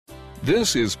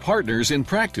This is Partners in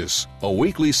Practice, a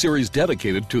weekly series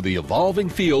dedicated to the evolving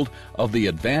field of the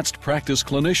advanced practice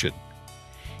clinician.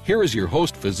 Here is your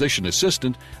host, physician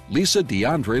assistant, Lisa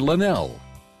DeAndre Linnell.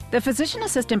 The physician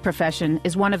assistant profession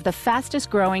is one of the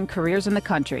fastest growing careers in the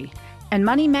country, and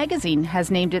Money Magazine has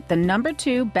named it the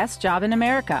 #2 best job in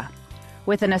America.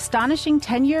 With an astonishing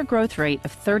 10-year growth rate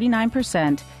of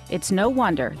 39%, it's no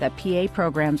wonder that PA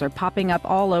programs are popping up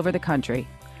all over the country.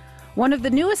 One of the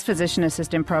newest physician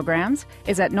assistant programs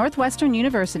is at Northwestern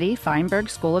University Feinberg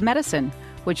School of Medicine,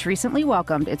 which recently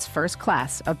welcomed its first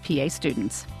class of PA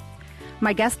students.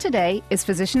 My guest today is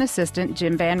physician assistant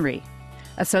Jim Van Rhee,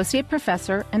 associate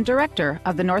professor and director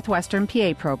of the Northwestern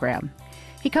PA program.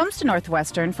 He comes to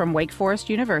Northwestern from Wake Forest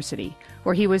University,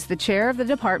 where he was the chair of the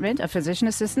Department of Physician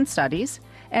Assistant Studies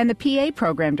and the PA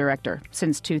program director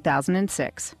since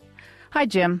 2006. Hi,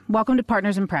 Jim. Welcome to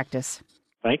Partners in Practice.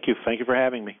 Thank you. Thank you for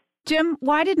having me. Jim,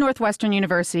 why did Northwestern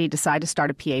University decide to start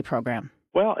a PA program?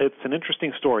 Well, it's an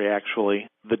interesting story, actually.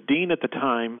 The dean at the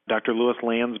time, Dr. Louis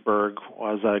Landsberg,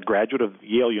 was a graduate of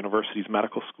Yale University's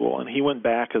medical school, and he went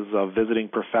back as a visiting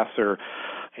professor.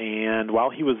 And while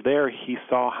he was there, he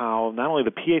saw how not only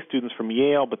the PA students from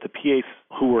Yale, but the PAs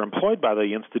who were employed by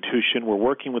the institution were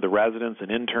working with the residents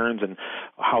and interns, and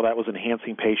how that was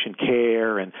enhancing patient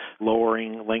care and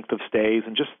lowering length of stays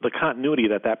and just the continuity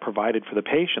that that provided for the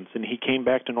patients. And he came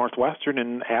back to Northwestern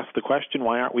and asked the question,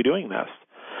 why aren't we doing this?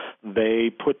 They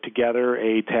put together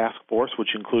a task force,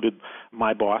 which included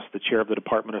my boss, the chair of the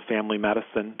Department of Family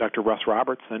Medicine, Dr. Russ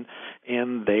Robertson,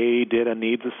 and they did a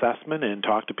needs assessment and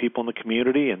talked to people in the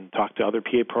community and talked to other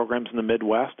PA programs in the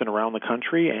Midwest and around the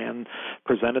country and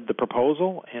presented the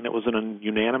proposal, and it was an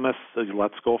unanimous,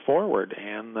 let's go forward,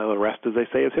 and the rest, as they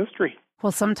say, is history.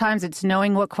 Well, sometimes it's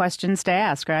knowing what questions to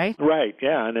ask, right? Right,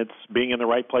 yeah, and it's being in the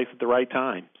right place at the right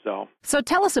time. So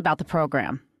tell us about the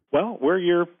program. Well, we're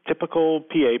your typical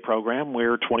PA program.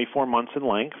 We're 24 months in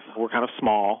length. We're kind of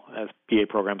small as PA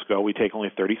programs go. We take only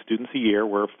 30 students a year.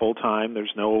 We're full-time.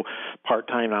 There's no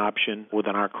part-time option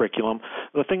within our curriculum.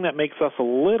 The thing that makes us a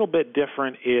little bit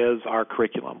different is our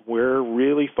curriculum. We're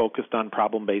really focused on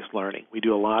problem-based learning. We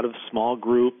do a lot of small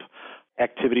group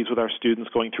activities with our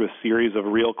students, going through a series of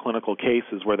real clinical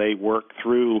cases where they work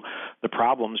through the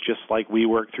problems just like we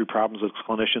work through problems as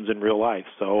clinicians in real life.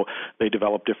 So they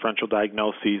develop differential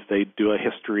diagnoses, they do a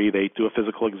history, they do a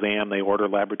physical exam, they order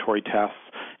laboratory tests,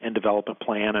 and develop a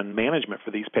plan and management for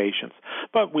these patients.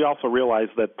 But we also realize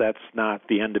that that's not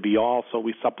the end to be all, so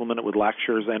we supplement it with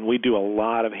lectures, and we do a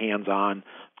lot of hands-on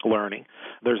learning.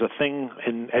 There's a thing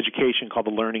in education called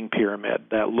the learning pyramid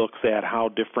that looks at how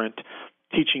different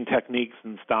teaching techniques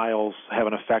and styles have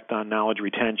an effect on knowledge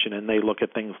retention, and they look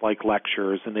at things like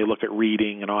lectures, and they look at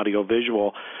reading and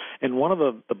audio-visual. And one of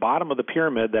the bottom of the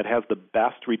pyramid that has the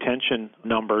best retention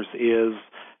numbers is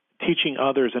teaching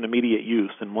others in immediate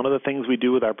use. And one of the things we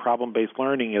do with our problem-based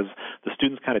learning is the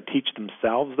students kind of teach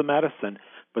themselves the medicine,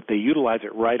 but they utilize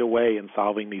it right away in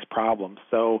solving these problems.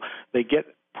 So they get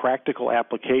practical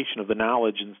application of the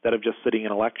knowledge instead of just sitting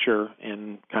in a lecture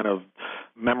and kind of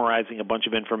memorizing a bunch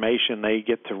of information. They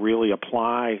get to really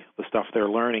apply the stuff they're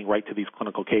learning right to these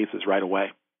clinical cases right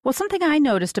away. Well, something I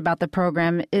noticed about the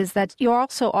program is that you're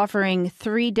also offering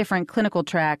 3 different clinical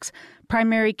tracks: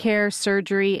 primary care,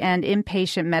 surgery, and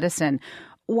inpatient medicine.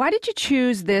 Why did you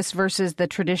choose this versus the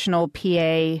traditional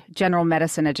PA general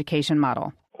medicine education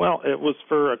model? Well, it was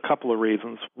for a couple of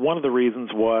reasons. One of the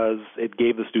reasons was it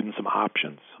gave the students some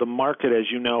options. The market, as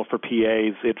you know, for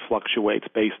PAs, it fluctuates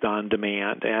based on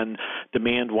demand. And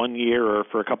demand one year or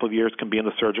for a couple of years can be in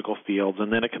the surgical fields,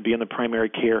 and then it can be in the primary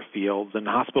care fields. And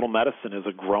hospital medicine is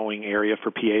a growing area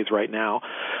for PAs right now.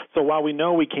 So while we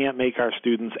know we can't make our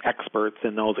students experts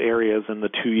in those areas in the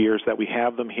 2 years that we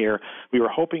have them here, we were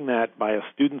hoping that by a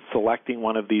student selecting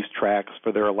one of these tracks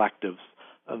for their electives,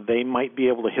 they might be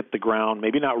able to hit the ground,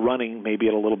 maybe not running, maybe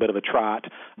at a little bit of a trot,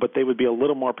 but they would be a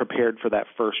little more prepared for that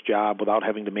first job without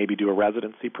having to maybe do a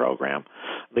residency program.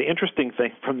 The interesting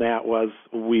thing from that was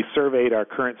we surveyed our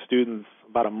current students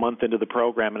about a month into the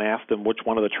program and asked them which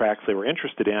one of the tracks they were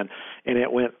interested in, and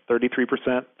it went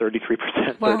 33%,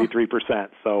 33%, Wow. 33%.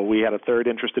 So we had a third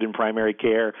interested in primary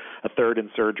care, a third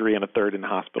in surgery, and a third in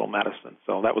hospital medicine.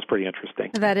 So that was pretty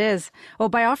interesting. That is. Well,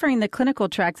 by offering the clinical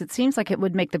tracks, it seems like it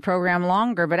would make the program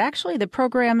longer, but actually the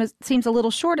program seems a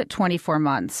little short at 24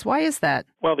 months. Why is that?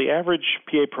 Well, the average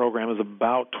PA program is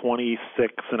about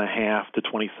 26 and a half to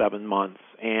 27 months.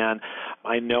 And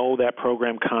I know that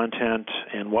program content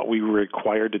and what we were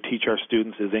required to teach our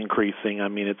students is increasing. I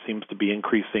mean, it seems to be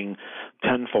increasing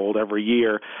tenfold every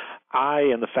year. I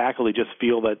and the faculty just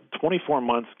feel that 24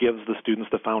 months gives the students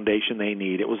the foundation they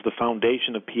need. It was the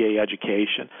foundation of PA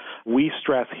education. We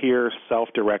stress here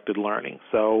self-directed learning.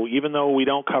 So even though we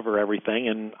don't cover everything,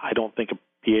 and I don't think a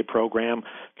PA program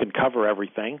can cover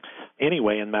everything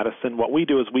anyway in medicine, what we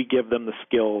do is we give them the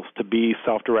skills to be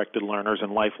self-directed learners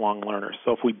and lifelong learners.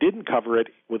 So if we didn't cover it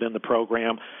within the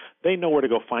program, they know where to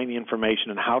go find the information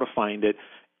and how to find it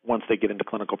once they get into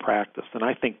clinical practice. And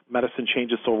I think medicine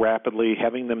changes so rapidly,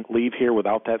 having them leave here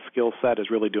without that skill set is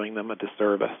really doing them a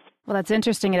disservice. Well, that's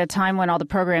interesting at a time when all the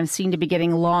programs seem to be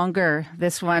getting longer.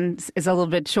 This one is a little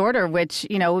bit shorter, which,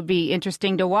 would be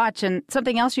interesting to watch. And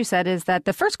something else you said is that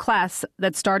the first class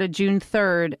that started June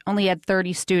 3rd only had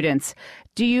 30 students.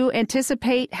 Do you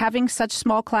anticipate having such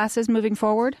small classes moving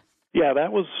forward? Yeah,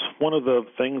 that was one of the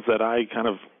things that I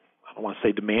don't want to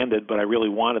say demanded, but I really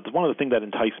wanted. It's one of the things that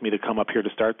enticed me to come up here to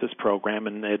start this program,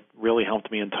 and it really helped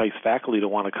me entice faculty to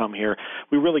want to come here.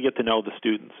 We really get to know the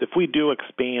students. If we do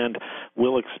expand,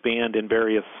 we'll expand in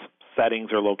various settings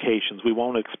or locations. We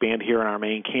won't expand here on our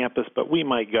main campus, but we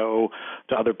might go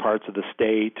to other parts of the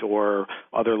state or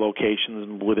other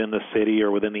locations within the city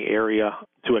or within the area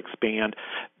to expand,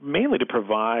 mainly to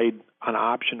provide an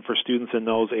option for students in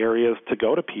those areas to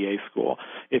go to PA school.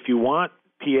 If you want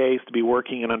PAs to be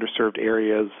working in underserved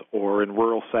areas or in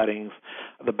rural settings,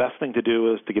 the best thing to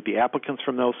do is to get the applicants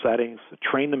from those settings,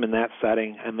 train them in that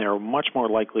setting, and they're much more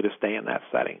likely to stay in that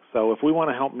setting. So if we want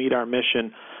to help meet our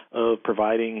mission of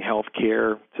providing health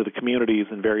care to the communities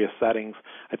in various settings,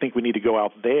 I think we need to go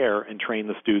out there and train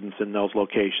the students in those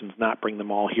locations, not bring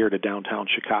them all here to downtown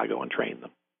Chicago and train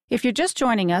them. If you're just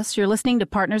joining us, you're listening to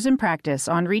Partners in Practice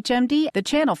on ReachMD, the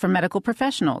channel for medical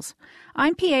professionals.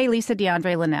 I'm PA Lisa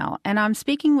DeAndre Linnell, and I'm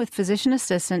speaking with Physician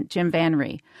Assistant Jim Van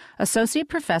Rhee, Associate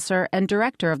Professor and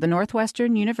Director of the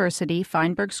Northwestern University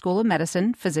Feinberg School of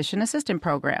Medicine Physician Assistant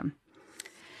Program.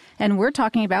 And we're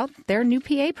talking about their new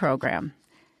PA program.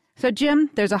 So,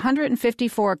 Jim, there's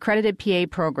 154 accredited PA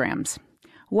programs.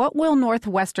 What will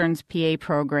Northwestern's PA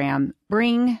program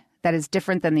bring that is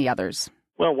different than the others?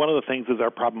 Well, one of the things is our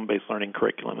problem-based learning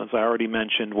curriculum. As I already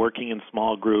mentioned, working in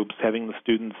small groups, having the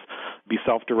students be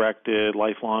self-directed,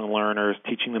 lifelong learners,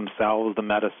 teaching themselves the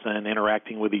medicine,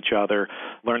 interacting with each other,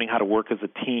 learning how to work as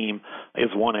a team is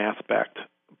one aspect.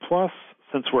 Plus,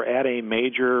 since we're at a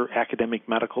major academic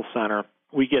medical center,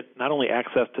 we get not only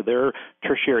access to their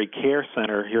tertiary care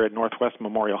center here at Northwest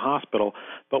Memorial Hospital,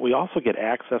 but we also get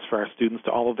access for our students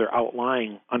to all of their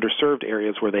outlying underserved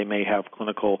areas where they may have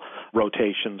clinical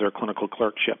rotations or clinical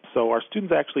clerkships. So our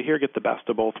students actually here get the best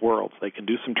of both worlds. They can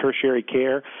do some tertiary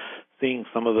care, seeing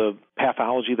some of the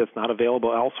pathology that's not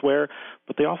available elsewhere,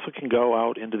 but they also can go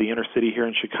out into the inner city here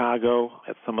in Chicago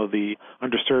at some of the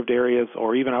underserved areas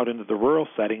or even out into the rural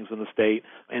settings in the state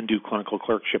and do clinical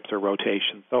clerkships or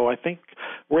rotations. So I think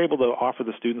we're able to offer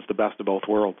the students the best of both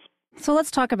worlds. So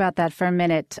let's talk about that for a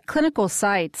minute. Clinical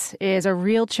sites is a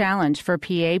real challenge for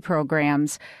PA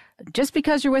programs. Just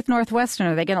because you're with Northwestern,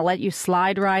 are they going to let you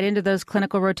slide right into those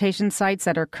clinical rotation sites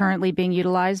that are currently being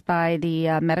utilized by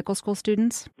the medical school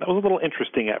students? That was a little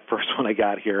interesting at first when I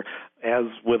got here. As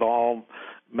with all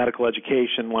medical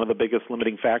education, one of the biggest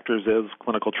limiting factors is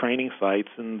clinical training sites,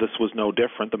 and this was no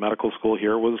different. The medical school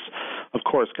here was, of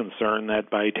course, concerned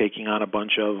that by taking on a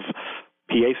bunch of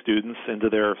PA students into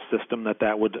their system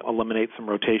that would eliminate some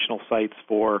rotational sites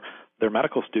for their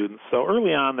medical students. So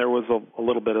early on, there was a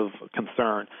little bit of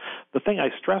concern. The thing I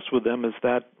stressed with them is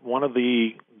that one of the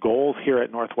goals here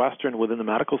at Northwestern within the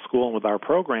medical school and with our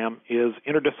program is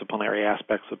interdisciplinary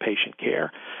aspects of patient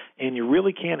care. And you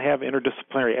really can't have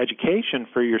interdisciplinary education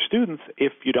for your students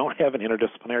if you don't have an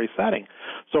interdisciplinary setting.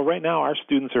 So right now, our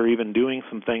students are even doing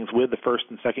some things with the first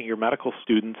and second year medical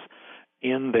students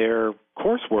in their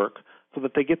coursework so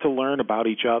that they get to learn about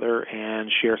each other and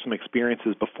share some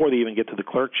experiences before they even get to the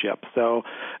clerkship. So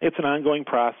it's an ongoing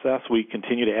process. We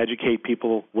continue to educate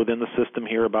people within the system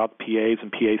here about PAs and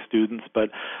PA students, but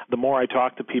the more I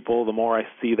talk to people, the more I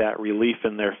see that relief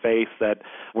in their face that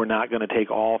we're not going to take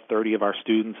all 30 of our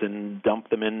students and dump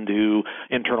them into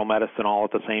internal medicine all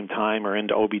at the same time or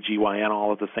into OBGYN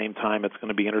all at the same time. It's going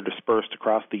to be interdispersed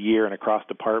across the year and across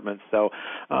departments. So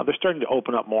they're starting to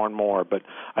open up more and more, but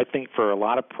I think for a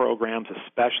lot of programs,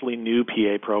 especially new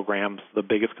PA programs, the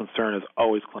biggest concern is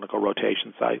always clinical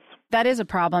rotation sites. That is a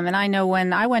problem, and I know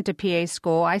when I went to PA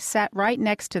school, I sat right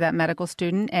next to that medical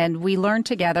student, and we learned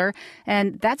together,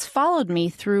 and that's followed me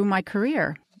through my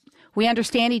career. we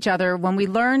understand each other. When we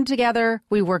learn together,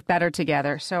 we work better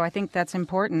together. So I think that's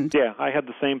important. Yeah, I had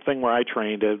the same thing where I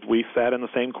trained. We sat in the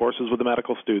same courses with the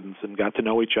medical students and got to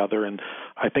know each other. And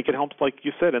I think it helps, like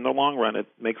you said, in the long run. It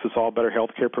makes us all better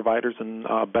healthcare providers and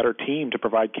a better team to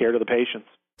provide care to the patients.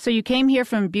 So you came here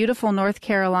from beautiful North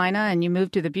Carolina and you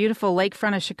moved to the beautiful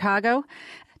lakefront of Chicago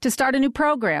to start a new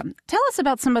program. Tell us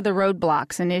about some of the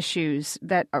roadblocks and issues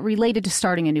that are related to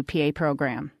starting a new PA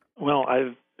program. Well,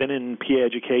 I've been in PA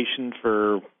education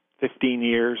for 15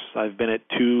 years. I've been at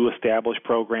 2 established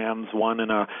programs, one in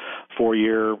a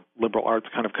 4-year liberal arts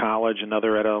kind of college,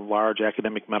 another at a large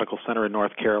academic medical center in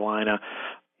North Carolina.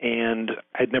 And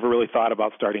I'd never really thought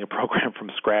about starting a program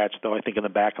from scratch, though I think in the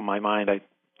back of my mind I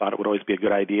thought it would always be a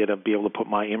good idea to be able to put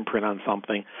my imprint on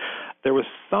something. There was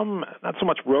some, not so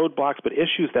much roadblocks, but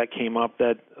issues that came up,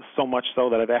 that so much so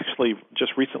that I've actually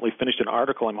just recently finished an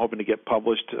article I'm hoping to get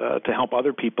published to help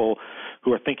other people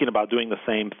who are thinking about doing the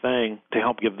same thing, to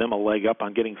help give them a leg up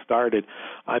on getting started.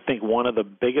 I think one of the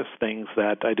biggest things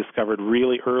that I discovered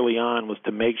really early on was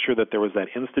to make sure that there was that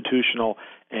institutional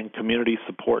and community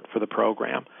support for the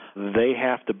program. They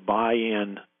have to buy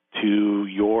in to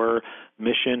your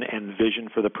mission and vision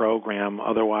for the program.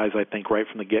 Otherwise, I think right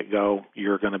from the get-go,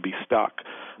 you're going to be stuck.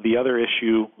 The other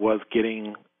issue was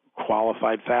getting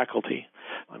qualified faculty.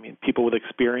 I mean, people with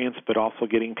experience, but also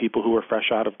getting people who are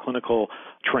fresh out of clinical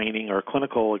training or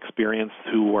clinical experience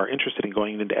who are interested in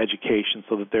going into education,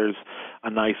 so that there's a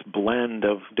nice blend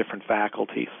of different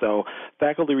faculty. So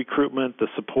faculty recruitment, the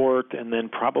support, and then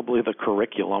probably the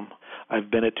curriculum. I've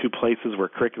been at 2 places where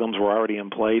curriculums were already in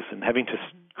place, and having to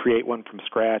create one from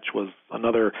scratch was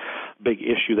another big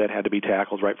issue that had to be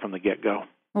tackled right from the get-go.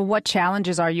 Well, what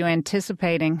challenges are you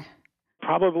anticipating?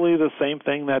 Probably the same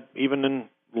thing that even in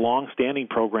long-standing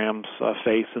programs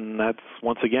face, and that's,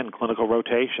 once again, clinical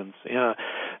rotations.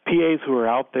 PAs who are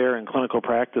out there in clinical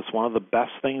practice, one of the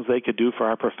best things they could do for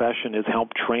our profession is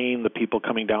help train the people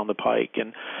coming down the pike.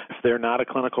 And if they're not a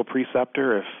clinical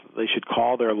preceptor, if they should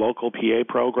call their local PA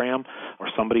program or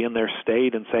somebody in their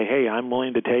state and say, hey, I'm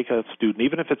willing to take a student,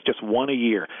 even if it's just one a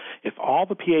year. If all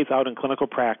the PAs out in clinical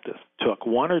practice took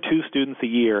 1 or 2 students a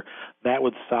year, that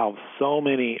would solve so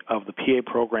many of the PA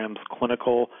program's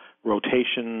clinical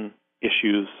rotation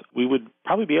issues. We would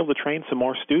probably be able to train some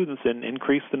more students and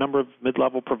increase the number of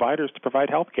mid-level providers to provide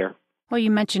health care. Well,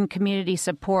 you mentioned community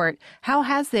support. How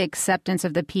has the acceptance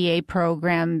of the PA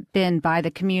program been by the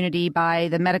community, by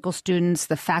the medical students,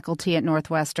 the faculty at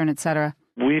Northwestern, et cetera?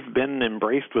 We've been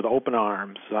embraced with open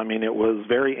arms. I mean, it was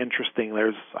very interesting.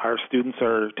 Our students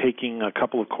are taking a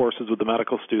couple of courses with the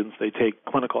medical students. They take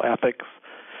clinical ethics,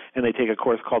 and they take a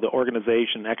course called the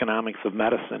Organization and Economics of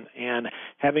Medicine. And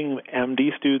having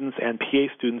MD students and PA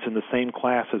students in the same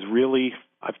class has really,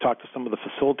 I've talked to some of the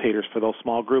facilitators for those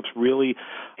small groups, really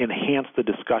enhanced the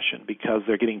discussion, because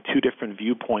they're getting 2 different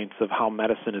viewpoints of how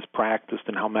medicine is practiced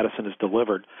and how medicine is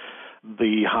delivered.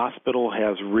 The hospital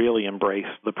has really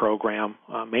embraced the program,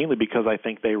 mainly because I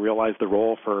think they realize the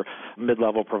role for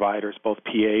mid-level providers, both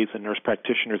PAs and nurse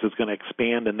practitioners, is going to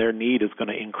expand, and their need is going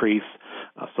to increase.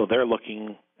 So they're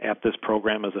looking at this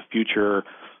program as a future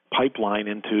pipeline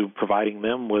into providing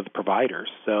them with providers.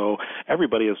 So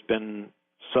everybody has been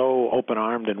so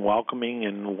open-armed and welcoming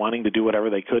and wanting to do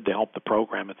whatever they could to help the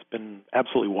program. It's been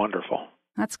absolutely wonderful.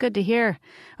 That's good to hear.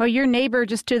 Well, your neighbor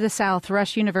just to the south,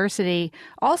 Rush University,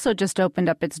 also just opened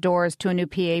up its doors to a new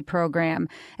PA program.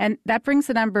 And that brings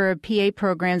the number of PA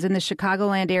programs in the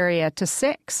Chicagoland area to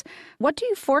 6. What do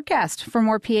you forecast for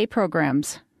more PA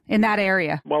programs in that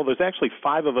area? Well, there's actually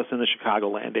 5 of us in the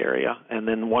Chicagoland area, and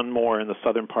then 1 more in the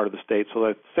southern part of the state. So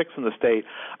that's 6 in the state.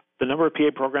 The number of PA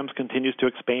programs continues to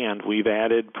expand. We've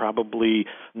added probably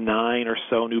 9 or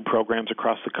so new programs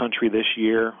across the country this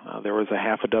year. There was a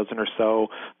half a dozen or so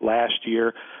last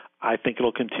year. I think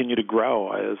it'll continue to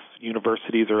grow as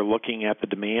universities are looking at the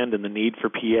demand and the need for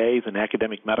PAs, and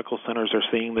academic medical centers are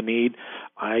seeing the need.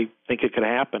 I think it could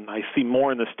happen. I see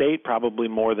more in the state, probably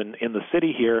more than in the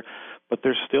city here, but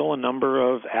there's still a number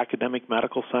of academic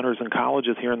medical centers and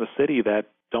colleges here in the city that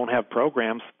don't have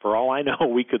programs. For all I know,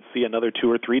 we could see another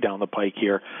 2 or 3 down the pike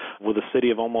here. With a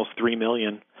city of almost 3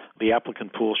 million, the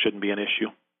applicant pool shouldn't be an issue.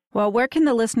 Well, where can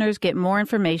the listeners get more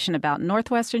information about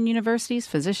Northwestern University's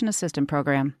Physician Assistant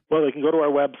Program? Well, they can go to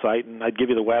our website, and I'd give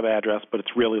you the web address, but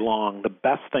it's really long. The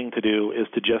best thing to do is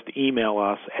to just email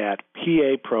us at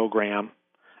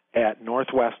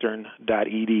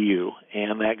paprogram@northwestern.edu,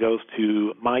 and that goes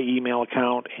to my email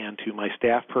account and to my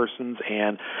staff persons,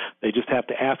 and they just have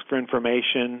to ask for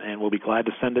information, and we'll be glad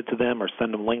to send it to them or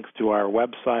send them links to our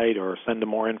website or send them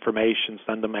more information,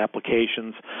 send them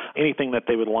applications, anything that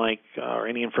they would like or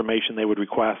any information they would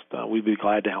request, we'd be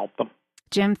glad to help them.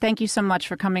 Jim, thank you so much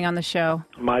for coming on the show.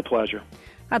 My pleasure.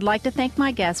 I'd like to thank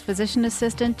my guest, Physician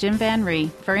Assistant Jim Van Rhee,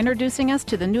 for introducing us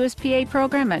to the newest PA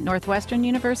program at Northwestern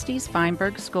University's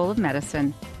Feinberg School of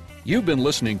Medicine. You've been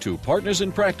listening to Partners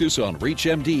in Practice on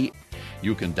ReachMD.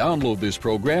 You can download this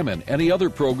program and any other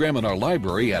program in our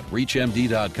library at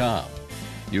ReachMD.com.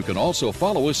 You can also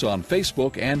follow us on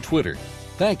Facebook and Twitter.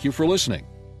 Thank you for listening.